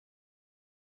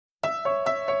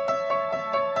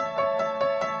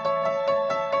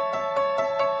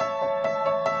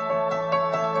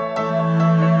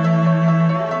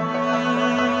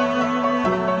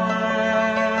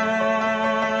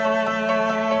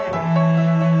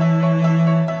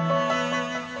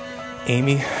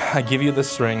Amy, I give you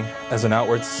this ring as an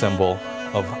outward symbol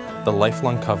of the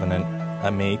lifelong covenant I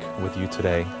make with you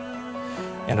today,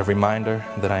 and a reminder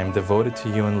that I am devoted to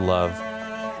you in love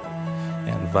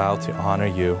and vow to honor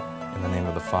you in the name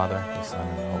of the Father, the Son,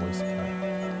 and the Holy Spirit.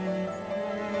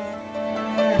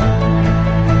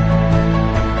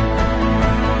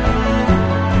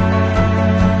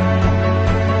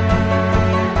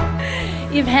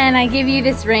 Yevhen, I give you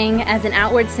this ring as an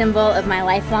outward symbol of my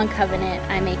lifelong covenant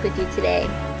I make with you today,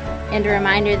 and a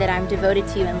reminder that I'm devoted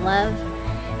to you in love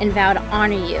and vow to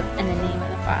honor you in the name of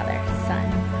the Father, Son,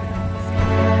 and Holy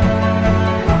Spirit.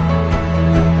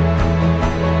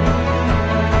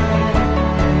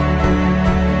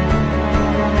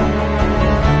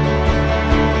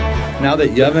 Now that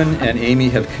Yevhen and Amy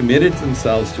have committed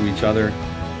themselves to each other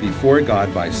before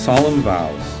God by solemn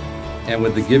vows, and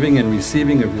with the giving and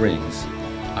receiving of rings,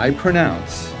 I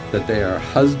pronounce that they are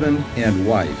husband and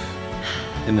wife,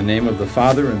 in the name of the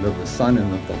Father, and of the Son,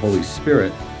 and of the Holy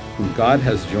Spirit, whom God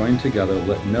has joined together,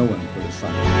 let no one put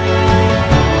asunder.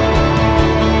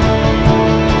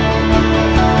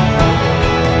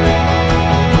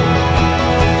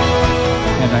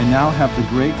 And I now have the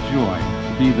great joy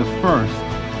to be the first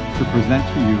to present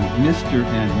to you Mr.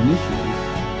 and Mrs.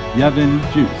 Yevhen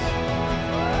Juice.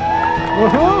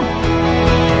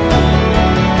 Woohoo!